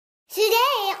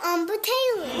Today on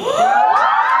Bratayley.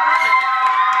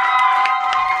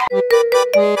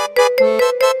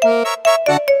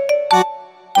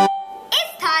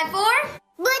 It's time for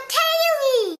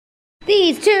Bratayley.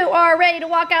 These two are ready to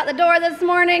walk out the door this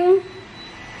morning.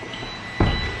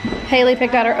 Hayley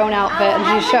picked out her own outfit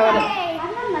and she's showing it. I've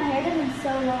had my hair done in so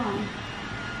long.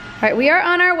 All right, we are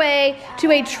on our way to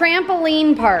a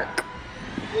trampoline park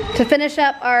to finish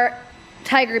up our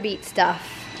Tiger Beat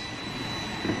stuff.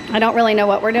 I don't really know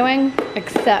what we're doing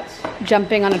except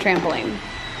jumping on a trampoline.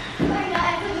 Oh my God,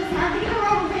 I just having a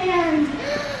rubber band.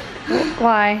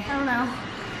 Why? I don't know.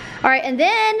 All right, and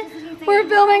then we're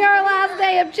filming our last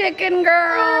day of Chicken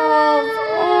Girls.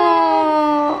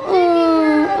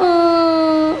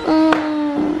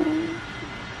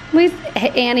 At least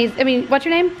what's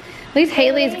your name? At least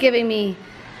Hayley's giving me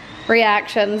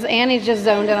reactions. Annie's just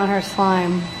zoned in on her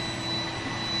slime.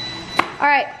 All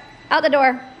right, out the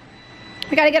door.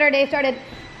 We gotta get our day started.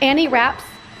 Annie wraps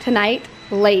tonight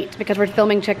late because we're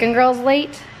filming Chicken Girls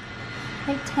late.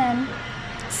 Like 10.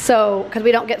 So, because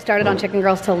we don't get started on Chicken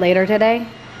Girls till later today.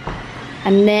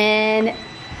 And then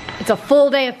it's a full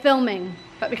day of filming.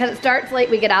 But because it starts late,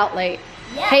 we get out late.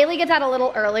 Yeah. Haley gets out a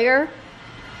little earlier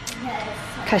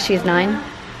because she's 9.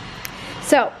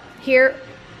 So, here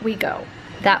we go.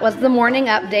 That was the morning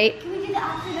update. Can we do the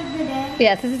outfit of the day?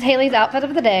 Yes, this is Haley's outfit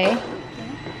of the day.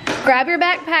 Grab your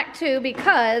backpack too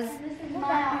because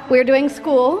we're doing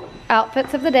school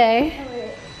outfits of the day.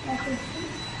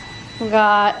 We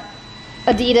got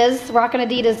Adidas, rocking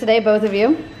Adidas today, both of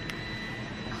you.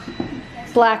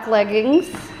 Black leggings.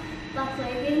 Black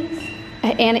leggings.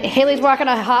 And Haley's rocking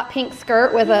a hot pink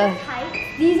skirt with a...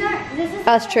 Tights. These are, this is...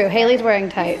 That's true, Haley's wearing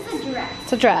tights. This is a dress.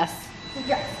 It's a dress. It's a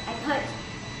dress. I put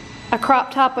A crop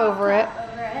top over it.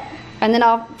 over it. And then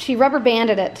she rubber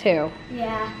banded it too.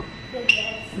 Yeah. Good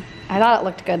dress. I thought it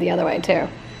looked good the other way too. I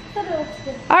thought it looked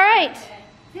good. All right. I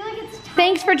feel like it's tighter.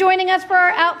 Thanks for joining us for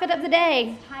our outfit of the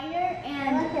day. It's tighter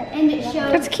and it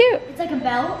shows. It's cute. It's like a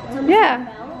belt. It's almost Yeah. like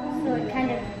a belt, so it kind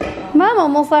of. Mom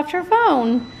almost left her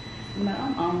phone.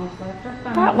 Mom almost left her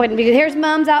phone. That wouldn't be good. Here's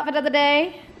Mom's outfit of the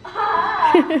day. You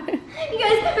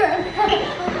guys are.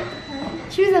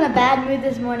 She was in a bad mood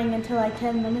this morning until like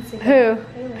 10 minutes ago. Who?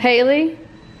 Haley?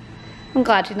 I'm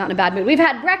glad she's not in a bad mood. We've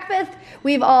had breakfast.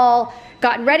 We've all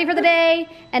gotten ready for the day.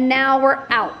 And now we're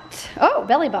out. Oh,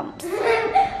 belly bumps.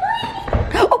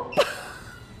 Oh.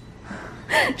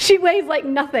 She weighs like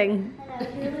nothing. I know,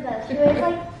 she really does. She weighs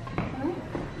like.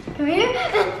 Come here.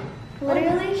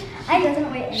 Literally, she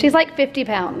doesn't weigh anything. She's like 50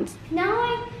 pounds.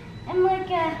 Now I'm like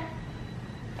an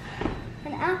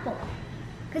apple.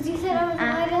 Because you said I was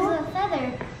light as a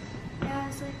feather. And I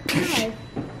was like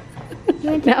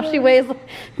 5.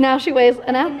 Now she weighs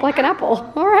like an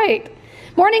apple. All right.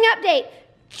 Morning update.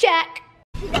 Check.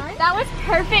 That was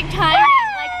perfect timing.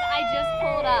 Like I just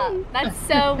pulled up. That's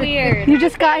so weird. You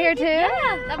just got here too?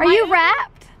 Yeah. Are you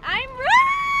wrapped? I'm wrapped.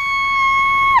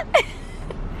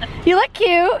 You look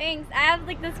cute. Thanks. I have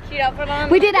like this cute outfit on.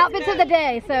 We did outfits of the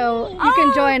day, so you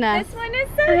can join us. This one is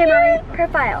so cute.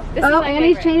 Profile. This Oh, is my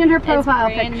Annie's favorite. changing her It's profile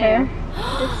brand picture. new.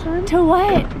 This one? To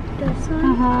what? This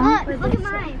one? Look at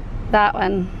mine. That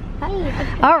one.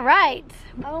 All right.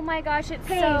 Oh my gosh, it's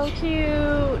so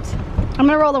cute. I'm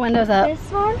gonna roll the windows up.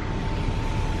 This one?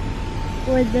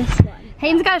 Or this one?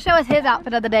 Hayden's gotta show us his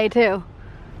outfit of the day too.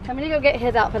 I'm gonna go get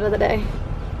his outfit of the day.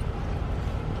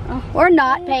 Oh, or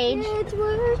not, Paige. It's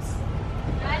worse.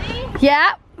 Ready?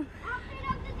 Yeah. Outfit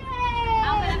of the day.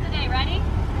 Outfit of the day. Ready?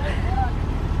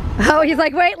 Oh, he's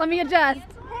like, wait, let me adjust.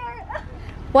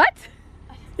 What?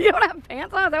 You don't have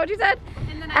pants on? Is that what you said?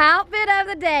 Outfit of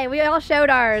the day. We all showed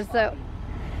ours, so.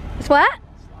 It's what?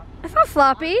 It's not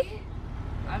sloppy.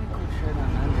 I have a cool shirt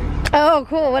on under. Oh,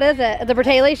 cool. What is it? The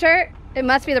Bratayley shirt? It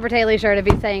must be the Bratayley shirt if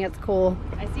he's saying it's cool.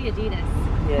 I see Adidas.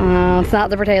 Oh, it's not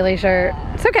the Bratayley shirt.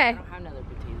 It's okay. I don't have another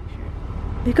potato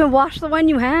shirt. You can wash the one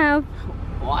you have.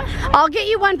 Wash? I'll get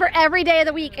you one for every day of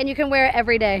the week and you can wear it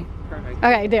every day. Perfect.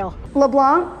 Okay, deal.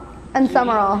 LeBlanc and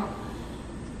Summerall.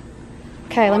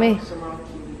 Okay, let me.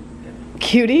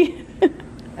 Cutie?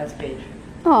 That's Paige.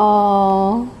 Aww.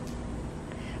 Oh,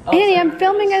 Annie, sorry.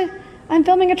 I'm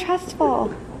filming a trust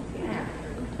fall.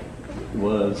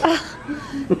 Was. I'll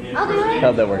do it.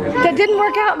 How'd that work out? That didn't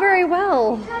work out very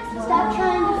well. Stop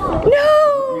trying to.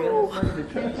 No! Just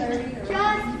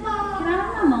fall. Can I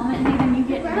have a moment and then you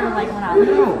get her like when I was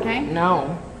okay?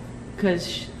 No.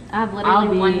 Because I have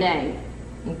literally one day.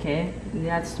 Okay.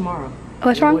 That's tomorrow.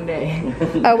 What's wrong? One day.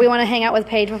 Oh, we want to hang out with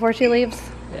Paige before she leaves?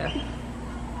 Yeah.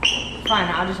 Fine,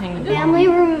 I'll just hang with Family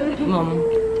room. Mom.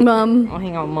 Mom. I'll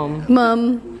hang out with Mom.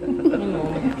 Mom.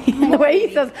 Mom. The way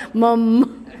he says,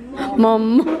 Mom.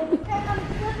 Mom. I'm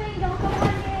flipping.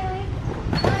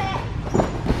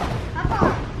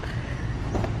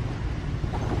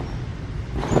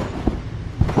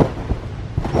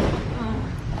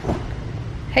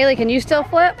 Hayley, can you still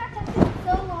flip? So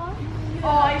long. Oh,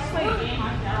 I just play a game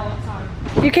like that all the time.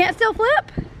 You can't still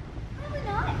flip? Probably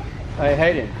not. Hey,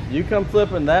 Hayden, you come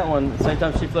flipping that one at the same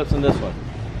time she flips in this one.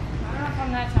 I don't know if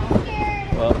I'm that talented.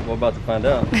 Scared. Well, we're about to find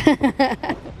out.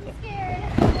 Scared.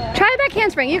 Try a back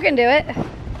handspring. You can do it.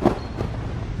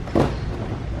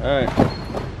 All right.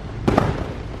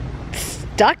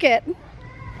 Stuck it.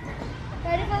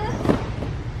 Ready for this?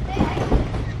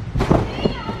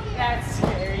 That's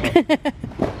scary.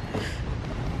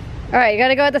 All right, you got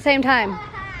to go at the same time.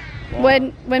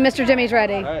 When Mr. Jimmy's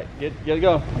ready. All right, get to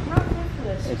go.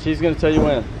 And she's gonna tell you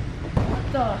when.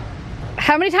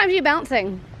 How many times are you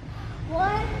bouncing?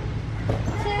 1, 2, 3.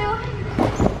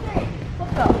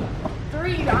 What the?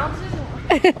 3 ounces?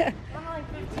 I'm like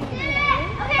 15.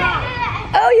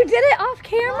 Oh, you did it off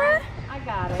camera? I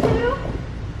got it. 2,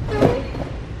 3,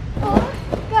 4,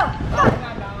 go. My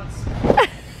balance.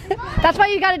 That's why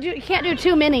you got to do. You can't do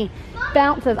too many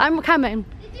bounces. I'm coming.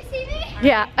 Did you see me?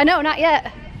 Yeah, I know, not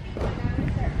yet.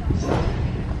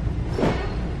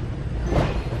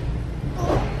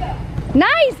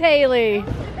 Nice, Hayley.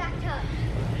 Back tuck. You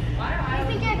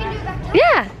think I can do a back tuck?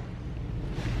 Yeah.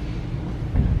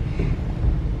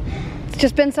 It's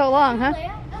just been so long, huh?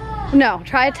 Layout? No,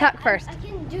 try a tuck first. I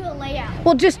can do a layout.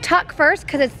 Well, just tuck first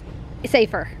because it's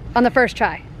safer on the first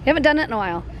try. You haven't done it in a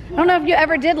while. I don't know if you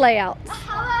ever did layouts.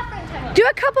 How about front tuck? Do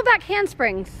a couple back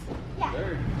handsprings. Yeah.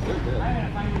 They're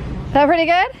good. Is that pretty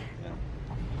good?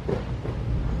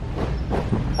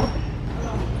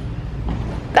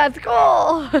 That's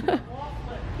cool.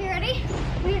 You ready?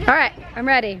 All right, I'm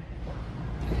ready.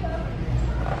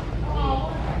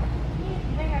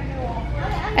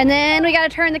 And then we got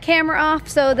to turn the camera off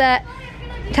so that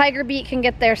Tiger Beat can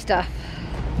get their stuff.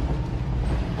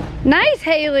 Nice,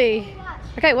 Hayley.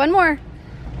 Okay, one more.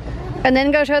 And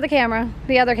then go show the camera,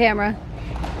 the other camera.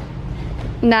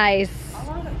 Nice. Do you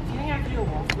think I have to do a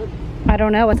wall flip? I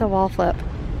don't know, what's a wall flip?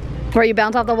 Where you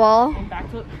bounce off the wall? And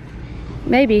backflip?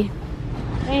 Maybe.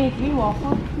 Hey, can you wall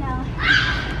flip? No.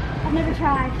 I've never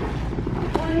tried.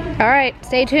 All right,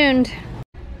 stay tuned.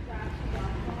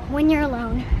 When you're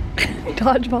alone.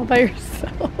 Dodgeball by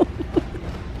yourself.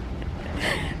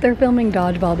 They're filming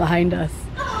dodgeball behind us.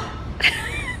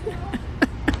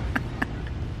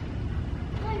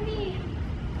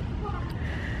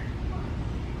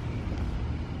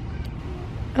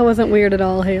 That wasn't weird at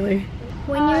all, Hayley.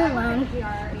 When you're alone.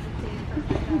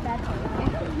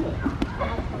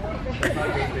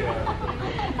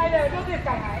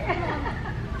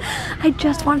 I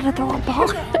just wanted to throw a ball.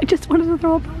 I just wanted to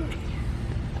throw a ball.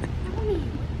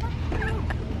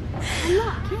 I'm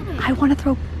not kidding. I want to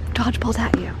throw dodgeballs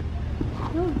at you.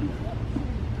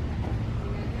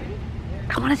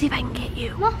 I want to see if I can get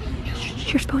you. No.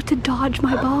 You're supposed to dodge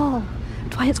my ball.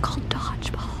 That's why it's called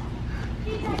dodgeball.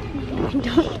 They're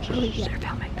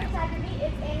filming.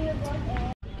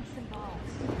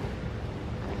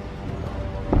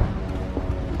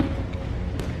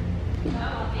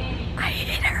 I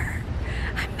hit her.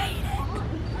 I made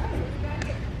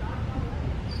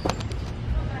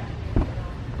it.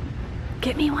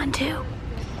 Get me one too.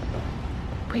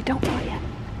 Wait, don't throw it yet.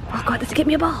 Oh God, let's get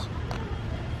me a ball.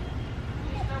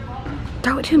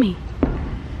 Throw it to me.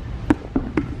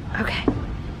 Okay.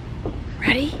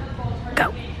 Ready?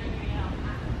 Go.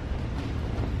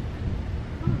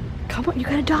 Come on, you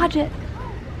gotta dodge it.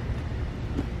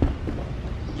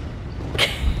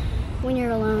 When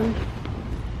you're alone.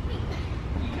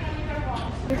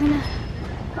 You're gonna.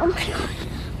 Oh my God.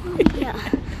 Yeah.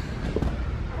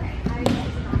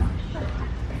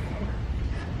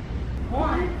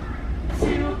 1,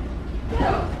 2,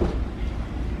 go.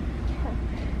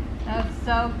 That was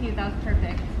so cute. That was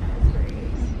perfect.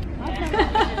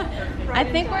 I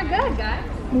think we're good, guys.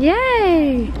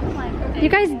 Yay! You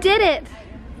guys did it.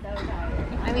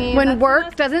 I mean, When that's the work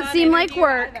most doesn't fun seem like interview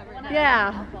work. I've ever done.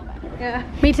 Yeah. Yeah.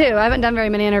 Me too. I haven't done very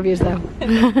many interviews though. No, I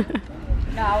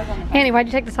was on the phone. Annie, why'd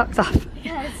you take the socks off?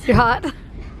 Yes. You're hot? Did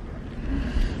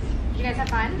you guys have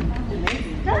fun?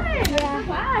 Good. Yeah.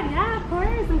 Fun, yeah, of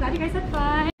course. I'm glad you guys had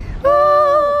fun.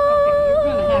 Oh,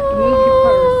 gonna have to move your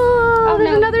purse. Oh,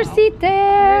 there's no, another no. seat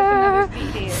there. There's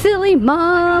another seat there. Silly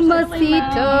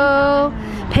mamacito.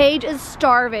 Silly Paige is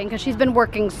starving because she's been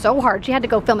working so hard. She had to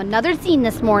go film another scene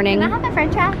this morning. Can I have a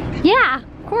French fry? Yeah,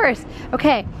 of course.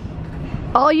 Okay.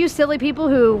 All you silly people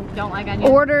who Don't like onions.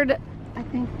 ordered, I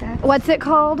think that's, what's it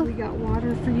called? we got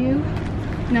water for you.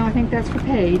 No, I think that's for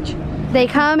Paige. They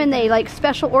come and they like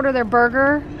special order their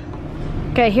burger.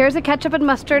 Okay, here's a ketchup and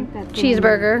mustard That's the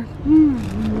cheeseburger.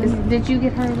 Did you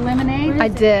get her lemonade? I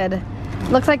did.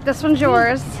 Looks like this one's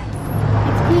yours.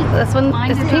 This one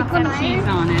Mine is does pink not have one. cheese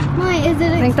on it. Why is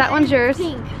it? I think that one's yours.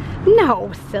 Pink.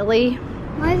 No, silly.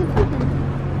 Why is it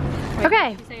pooping?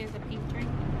 Okay.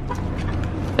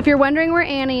 If you're wondering where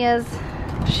Annie is,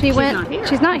 she's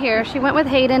not here. She went with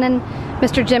Hayden and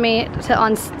Mr. Jimmy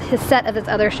on his set of this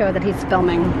other show that he's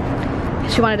filming.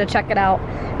 She wanted to check it out.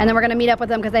 And then we're gonna meet up with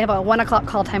them because they have a 1 o'clock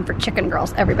call time for chicken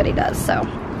girls. Everybody does, so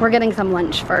we're getting some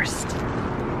lunch first.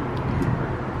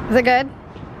 Is it good?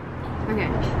 Okay.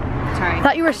 Sorry. I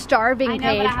thought you were starving,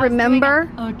 Paige.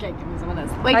 Remember? Okay, give me some of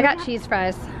this. Wait, I got cheese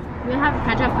fries. we'll have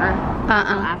ketchup or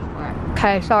I'll ask for it.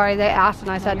 Okay, sorry. They asked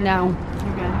and I said no.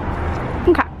 You're good.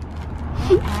 Okay.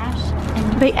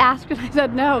 They asked and I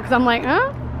said no because I'm like,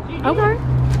 huh? Okay.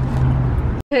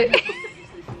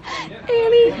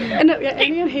 Annie and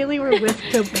Hayley were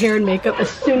whisked to hair and makeup as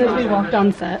soon as we walked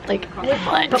on set. Like,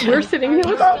 but we're sitting here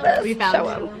with all this. We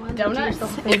found donuts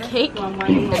and cake and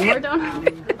more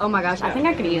donuts. Oh my gosh, I think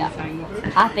I could eat that.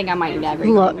 I think I might eat that.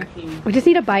 Look, we just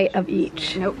need a bite of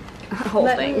each. Nope. Whole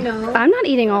thing. I'm not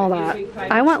eating all that.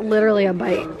 I want literally a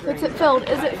bite. Is it filled?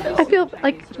 Is it filled? I feel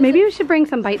like maybe we should bring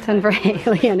some bites in for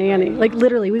Hayley and Annie. Like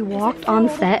literally, we walked on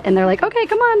set and they're like, okay,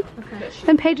 come on.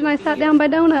 And Paige and I sat down by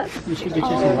donuts. We should get you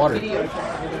some water.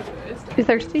 You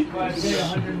thirsty? What?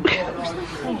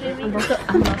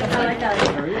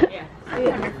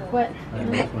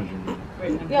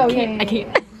 I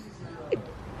can't.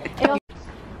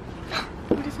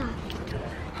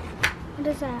 What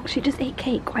is that? She just ate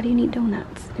cake. Why do you need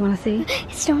donuts? You want to see?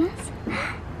 It's donuts?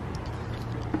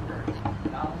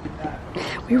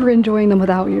 We were enjoying them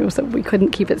without you, so we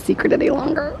couldn't keep it secret any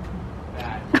longer.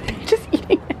 Just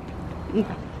eating it.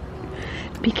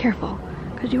 Be careful,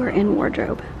 because you are in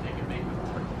wardrobe.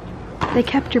 They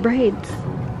kept your braids.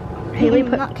 Hayley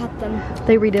put. Not cut them.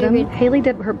 They redid them. Hayley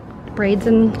did her braids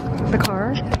in the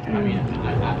car.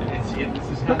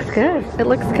 Looks good. It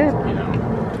looks good.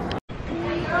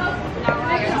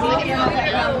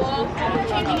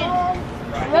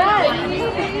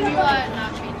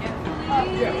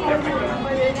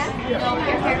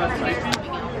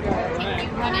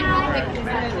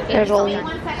 There's a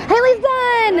Hayley's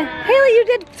done! Haley, you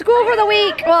did school for the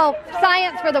week. Well,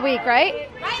 science for the week, right?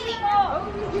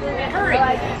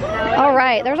 All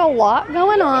right, there's a lot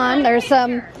going on. There's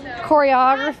some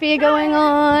choreography going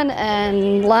on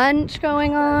and lunch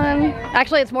going on.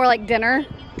 Actually, it's more like dinner.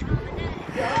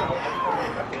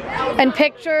 And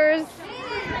pictures.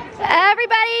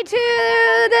 Everybody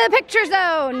to the picture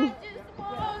zone.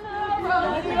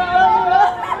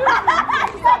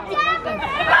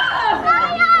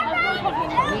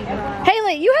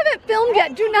 Hayley, you haven't filmed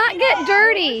yet. Do not get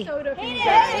dirty.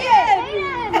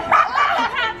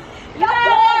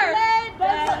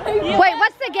 Wait,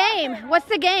 what's the game? What's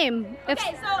the game?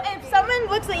 Okay, so if someone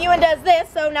looks at you and does this,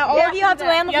 so now all of you have to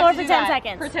lay on the floor for 10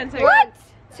 seconds. For 10 seconds. What?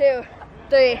 2,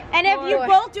 3. And if you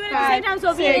both do it at the same time,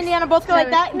 so if you and Indiana both go like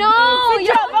that,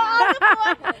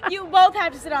 you both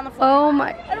have to sit on the floor. Oh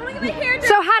my. I don't look at my hair.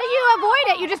 So how do you avoid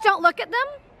it? You just don't look at them?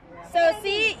 So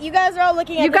see, you guys are all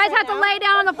looking at You this guys right have to now. lay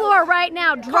down on the floor right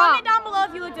now. Drop. Comment down below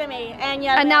if you looked at me. And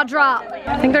yeah. And now drop.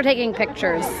 I think they're taking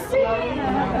pictures.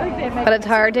 But it's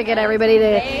hard to get everybody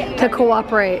to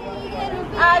cooperate. Do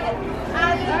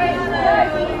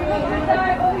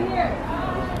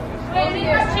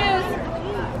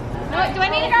I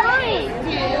need to grab money?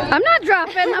 I'm not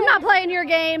dropping. I'm not playing your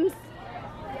games.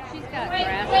 She's got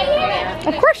grass.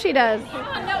 Of course she does. No,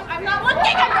 I'm not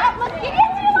looking. I'm not looking at you.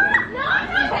 No, I'm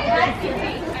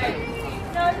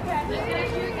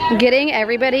not. Getting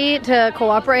everybody to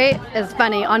cooperate is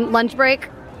funny. On lunch break.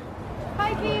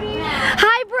 Hi, Katie.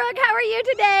 Hi, Brooke. How are you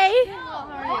today?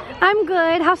 I'm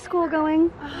good. How's school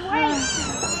going? I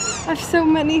have so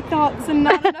many thoughts and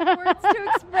not enough words to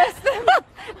express them.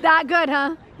 That good,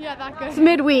 huh? Yeah, that good. It's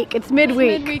midweek. It's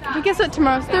midweek. Midweek. But guess what?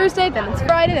 Tomorrow's Thursday, then it's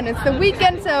Friday, then it's the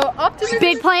weekend, so optimism.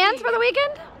 Big plans for the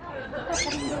weekend?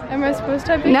 Am I supposed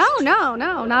to have big? No,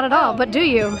 not at all. But do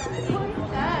you?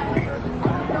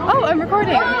 Oh, I'm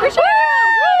recording. Appreciate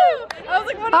it. I was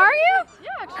like, what Are you?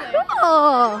 Yeah, actually.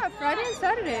 Cool. Yeah, Friday and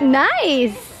Saturday.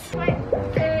 Nice.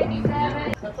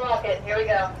 Let's rock it. Here we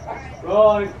go.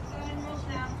 Rolling.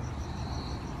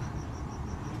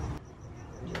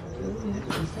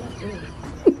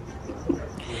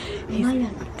 He's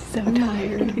so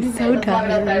tired. He's so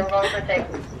tired.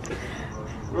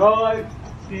 Rolling.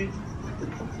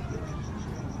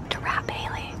 To rap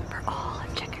Hayley for all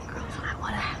of Chicken Girls.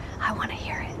 I wanna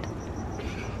hear it.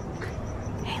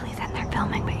 Hayley's in there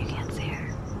filming, but you can't see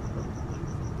her.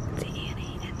 See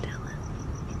Annie and Dylan.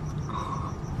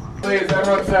 Please,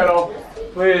 everyone settle.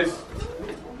 Please.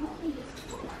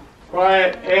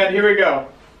 Quiet, and here we go.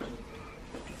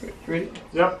 Ready?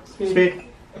 Yep. Speak.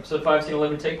 Episode 5, scene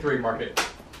 11, take 3, mark it.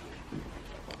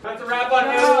 That's a wrap on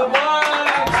Hayley with one.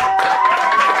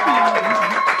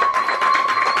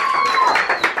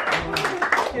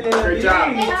 Great job.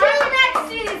 Until next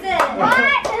season. What?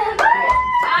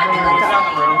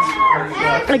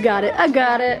 I got it. I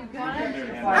got it. What?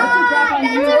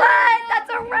 That's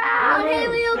a wrap.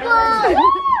 Hayley will blow.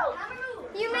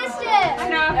 You missed it. I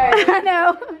know. I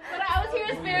know. But I was here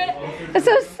in spirit. It's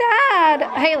so sad.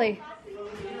 Hayley.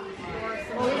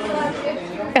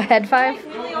 A head five?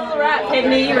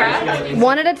 Hayden, you wrapped?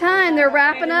 One at a time. They're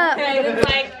wrapping up. Hayden's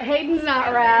like, Hayden's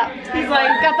not wrapped. He's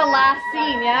like, got the last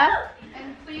scene, yeah?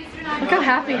 Look how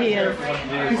happy he is.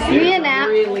 You need a nap?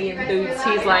 really in boots.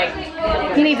 He's like,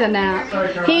 He needs a nap.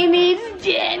 He needs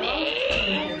Jenny.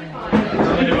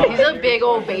 he's a big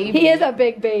old baby. He is a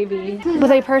big baby.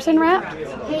 Was a person wrapped?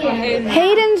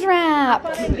 Hayden's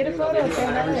wrapped. Get a photo.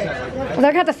 They're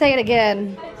gonna have to say it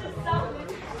again.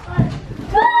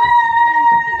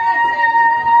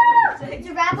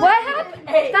 What happened?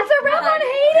 That's a wrap on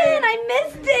Hayden. I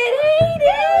missed it.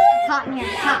 Hayden. Hot in here.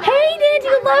 Hot. Hayden, do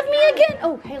you love me again?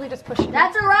 Oh, Hayley just pushed me.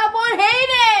 That's a wrap on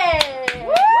Hayden!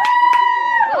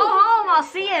 Go home, I'll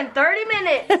see you in 30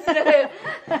 minutes.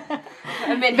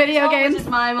 Video games. Is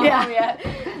mine home Yeah. yet.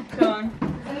 Go on.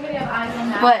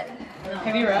 What?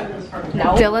 Have you wrapped?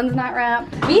 Dylan's not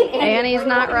wrapped. Annie's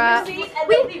not wrapped.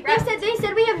 They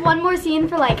said we have one more scene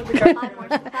for like 5 more.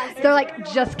 They're like,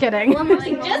 just kidding.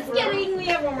 Just kidding. We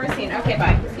have one more scene. Okay,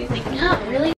 bye. He's like, no,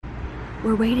 really?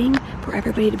 We're waiting for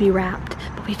everybody to be wrapped,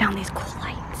 but we found these cool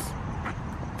lights.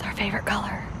 It's our favorite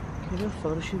color. Can we do a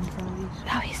photo shoot in front of these?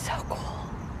 That would be so cool.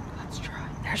 Let's try.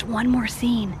 There's one more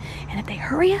scene, and if they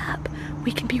hurry up,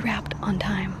 we can be wrapped on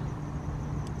time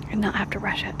and not have to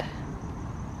rush it.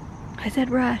 I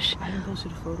said rush. I haven't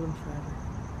posted a photo in forever.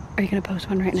 Are you gonna post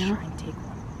one right now? Try and take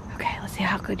one. Okay, let's see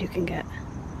how good you can get.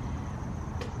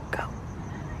 Go.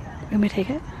 You want me to take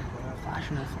it? Flash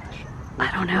or no flash? I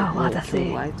don't know. We'll have to Kill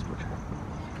see. lights, we'll try.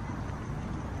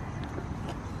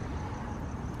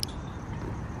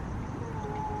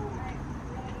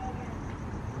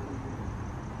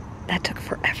 That took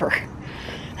forever.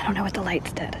 I don't know what the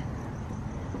lights did.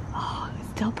 Oh, it's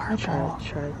still purple.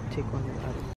 Try to take one out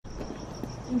of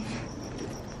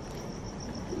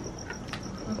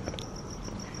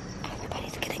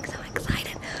Everybody's getting so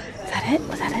excited. Is that it?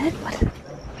 Was that it? What is it?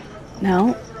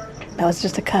 No, that was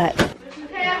just a cut.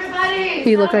 Hey everybody!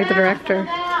 You look like the director.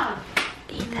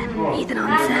 Ethan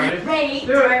on set. Great.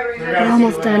 We're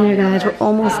almost done, you guys. We're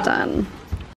almost done.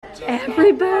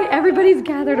 Everybody's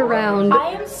gathered around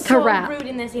I am to so wrap. rude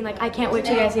in this scene. Like I can't wait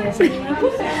till you guys see this scene.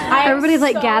 Everybody's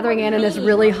like gathering in this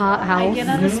really hot house.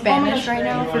 Spanish right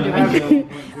now for doing.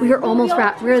 We are almost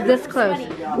wrapped. We're this close.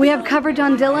 We have coverage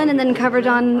on Dylan and then coverage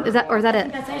on, is that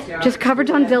it? Just coverage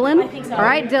on Dylan? All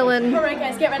right, Dylan. All right,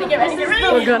 guys, get ready, get ready, get ready.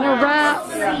 We're gonna wrap.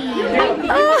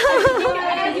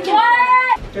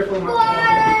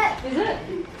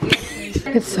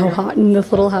 It's so hot in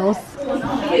this little house.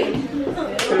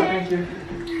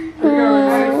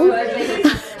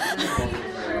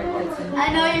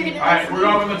 I know you're gonna. Alright, we're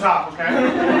going from the top,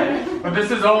 okay? But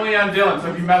this is only on Dylan, so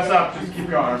if you mess up, just keep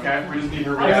going, okay? We just need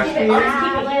her reaction.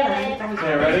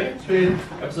 Okay, ready? Speed.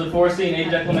 Episode 4, scene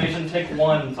 8, declamation, take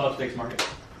 1, solid stakes market.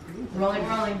 Rolling.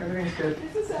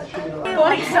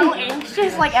 Everybody's so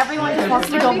anxious, like everyone just wants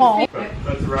to go home.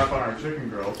 That's a wrap on our chicken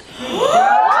girls.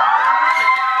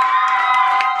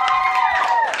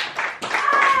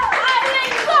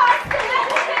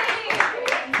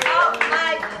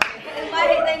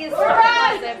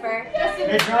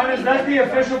 Hey John, is that the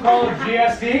official call of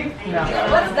GSD? No.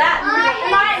 What's that?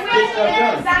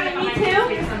 Is that me too?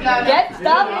 Get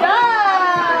stuff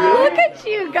done. Look at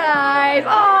you guys.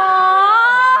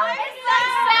 Aww. It's like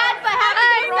sad but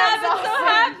happy. I'm so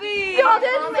happy. Y'all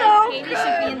did so Katie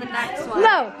should be in the next one.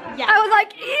 No. I was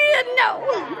like, no.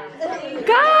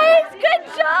 Guys, good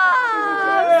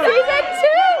job. Season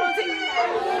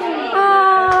 2.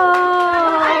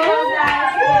 Oh. I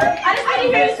just want to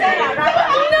hear you say that, right?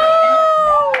 No.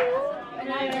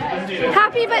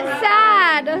 Happy but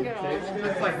sad.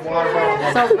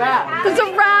 So wrap. There's a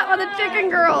wrap on the chicken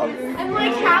girls. I'm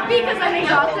like happy because I'm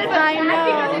exhausted. I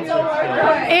know. It's so worth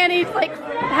it. Annie's like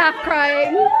half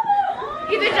crying.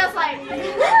 Either just like.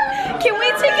 Can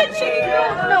we take a chicken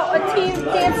girl? No, a team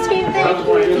dance team thing.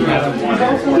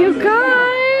 You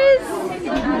guys.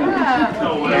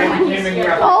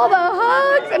 All the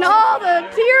hugs and all the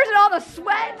tears and all the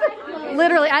sweat.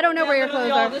 Literally, I don't know where your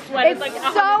clothes are. It's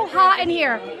so hot in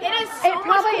here. It is. It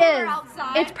probably is.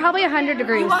 It's probably 100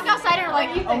 degrees. Walk outside and like,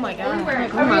 oh my god.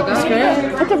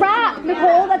 That's a wrap,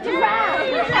 Nicole. That's a wrap.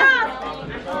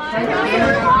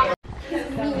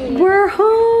 We're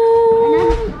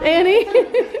home. Annie.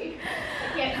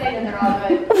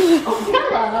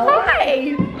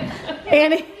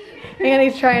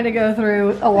 trying to go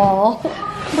through a wall.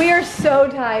 We are so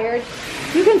tired.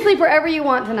 You can sleep wherever you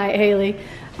want tonight, Hayley.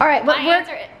 All right, but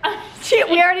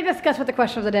we already discussed what the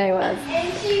question of the day was.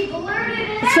 And she blurted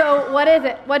it out. So what is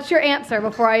it? What's your answer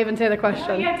before I even say the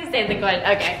question? You have to say the question.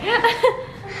 Okay.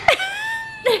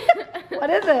 What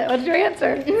is it? What's your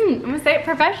answer? I'm gonna say it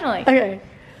professionally. Okay.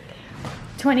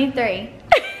 23.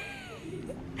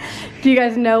 Do you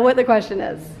guys know what the question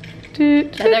is?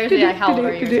 There's like how old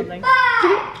are you or something?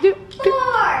 5,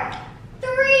 4,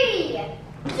 3,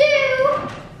 2,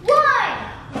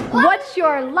 1. What's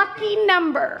your lucky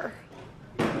number?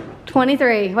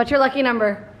 23. What's your lucky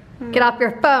number? Get off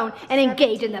your phone and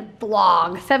engage in the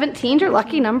vlog. 17's your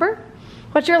lucky number?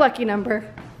 What's your lucky number?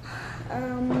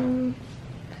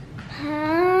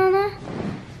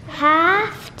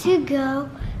 Have to go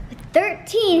with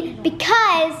 13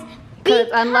 because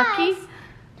It's unlucky?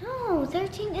 No,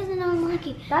 13 isn't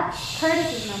unlucky. That's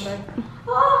Curtis's number.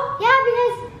 Yeah,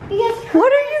 because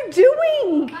What are you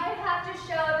doing? I have to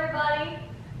show everybody.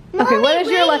 Okay, what Mommy, is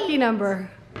your wait. lucky number?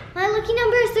 My lucky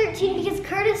number is 13 because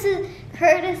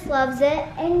Curtis loves it,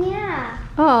 and yeah,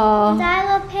 Oh, I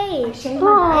love Paige.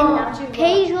 Aw. And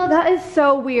Paige loves. that is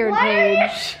so weird,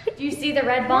 Paige. Do you see the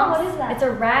red bumps? what is that? It's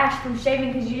a rash from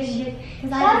shaving because you just get.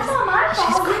 That's not my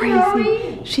She's fault.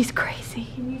 crazy. She's crazy.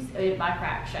 My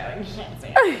crack showing. You can't see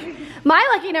it. My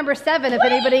lucky number 7, if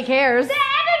anybody cares. The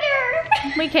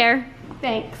editor. We care.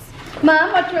 Thanks.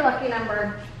 Mom, what's your lucky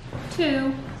number?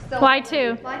 2. Why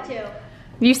 2? Why 2?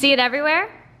 You see it everywhere?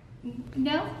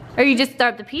 No. Or you just throw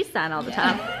up the peace sign all the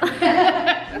time?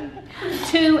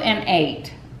 2 and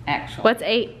 8, actually. What's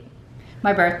 8?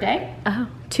 My birthday. Oh,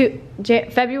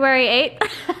 February 8th?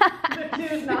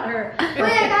 Two's not her. Wait,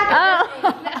 I got this.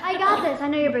 Oh. I got this. I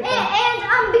know your birthday.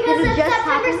 And because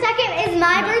September 2nd is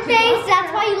my birthday, so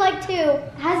that's why you like 2.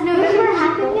 Has November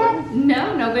happened yet?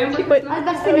 No, November.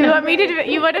 You want me to do it?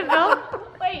 You want to know?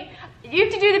 Wait, you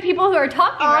have to do the people who are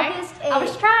talking, August right? I was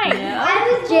 8th. trying.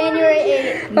 Mine is January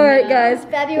 8th. All right, guys.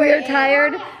 February We are 8th.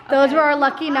 tired. Those were our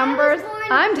lucky numbers.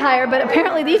 I'm tired, but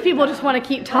apparently these people just want to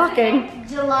keep talking.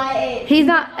 July 8th. He's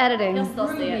not editing. Still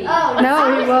see it. Oh,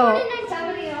 No, he won't.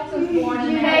 Somebody else was born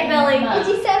in Hey, Billy.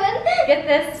 57. Get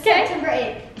this, okay? September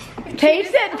 8th. Paige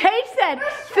said,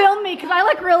 film me because I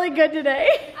look really good today.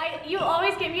 You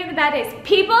always get me on the bad days.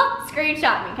 People,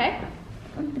 screenshot me, okay?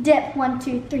 Dip. 1,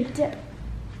 2, 3. Dip.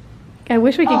 I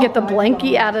wish we could get the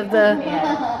blankie out of the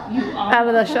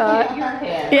shot. Your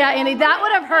head. Yeah, Andy, that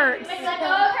would have hurt. Let go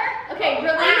of her. Okay,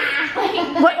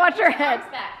 release. Watch your head.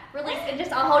 Arms back. Release and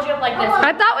just I'll hold you up like this.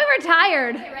 I thought we were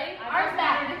tired. Okay, ready? Arms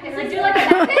back. It's like do like a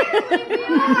back.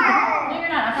 No, you're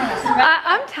not. I promise.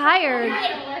 I'm tired.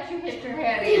 I'll let you hit your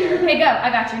head either. Okay, go. I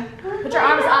got you. Put your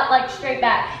arms up like straight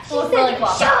back. So it's really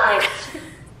close.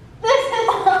 This is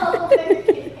all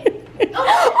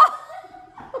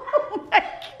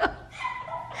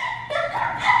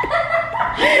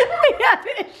We have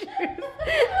issues. Are you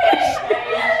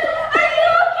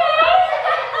okay?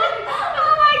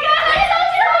 Oh my god,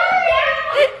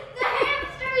 the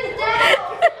hamster is down.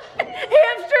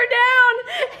 Hamster down.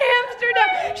 Hamster down.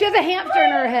 She has a hamster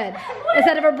in her head.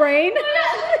 Instead of her brain. Wait,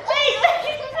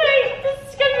 this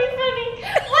is gonna be funny.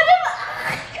 What if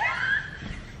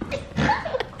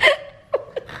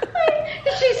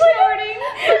She's snorting.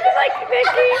 She's like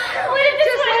Vicky. What if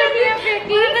this wasn't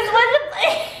Vicky? What if this wasn't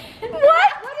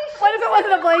What? What if it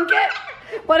wasn't a blanket?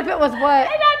 What if it was what?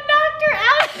 and I knocked her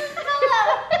out of the pillow?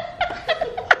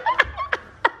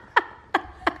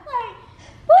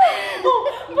 Boom,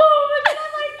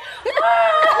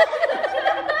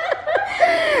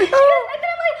 and then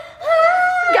I'm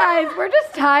like, guys, we're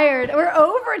just tired. We're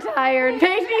overtired.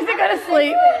 Paige needs to go to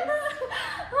sleep.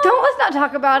 Let's not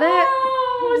talk about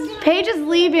it. Paige is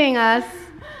leaving us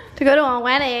to go to a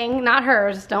wedding, not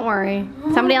hers, don't worry.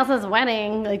 Somebody else's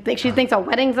wedding. Like she thinks a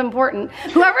wedding's important.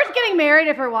 Whoever's getting married,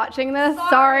 if you're watching this,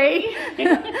 sorry.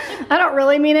 I don't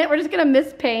really mean it. We're just gonna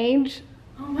miss Paige.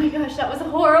 Oh my gosh, that was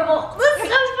horrible. This is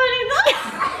so funny though.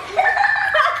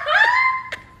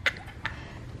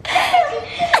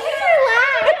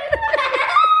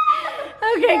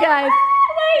 Okay, guys.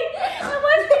 Wait, That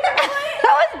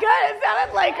was good. It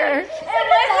sounded like her. it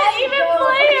wasn't even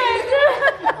planned.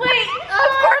 Wait,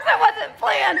 Of course it wasn't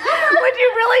planned. Would you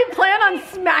really plan on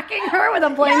smacking her with a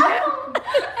blanket?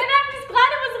 and I'm just glad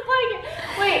it wasn't playing.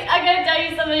 Wait, I gotta tell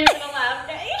you something. You're gonna laugh,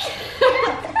 okay?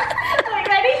 Wait,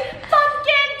 ready?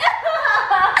 Pumpkin.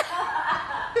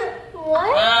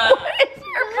 What? What is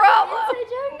your problem?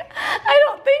 I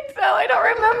don't think so. I don't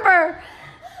remember.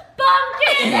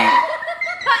 Pumpkin.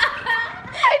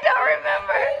 I don't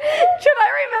remember. Should I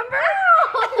remember?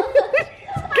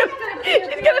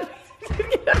 She's gonna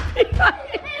be fine.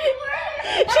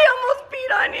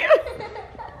 on you.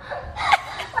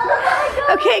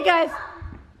 Okay, guys.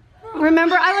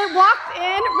 Remember, I walked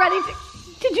in ready to.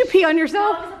 Did you pee on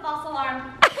yourself? That was a false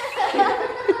alarm.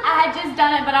 I had just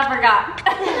done it, but I forgot.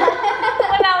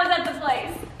 When I was at the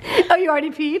place. Oh, you already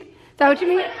peed? Is that what you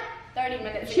mean? 30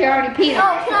 minutes She already peed.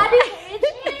 Oh, can I be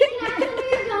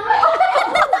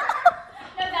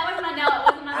No, that was my no. It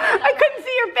wasn't my no. I couldn't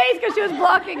see your face because she was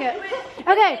blocking it.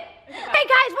 Okay. Hey,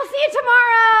 guys, we'll see you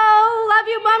tomorrow. Love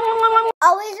you. Bye.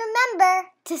 Always remember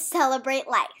to celebrate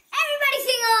life. Everybody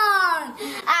sing along.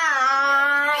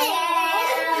 I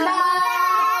am a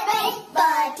baked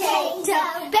potato,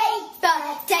 baked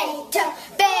potato,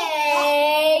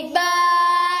 baked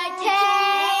potato.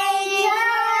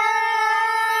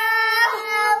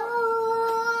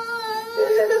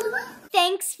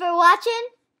 Thanks for watching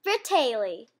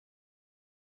Bratayley.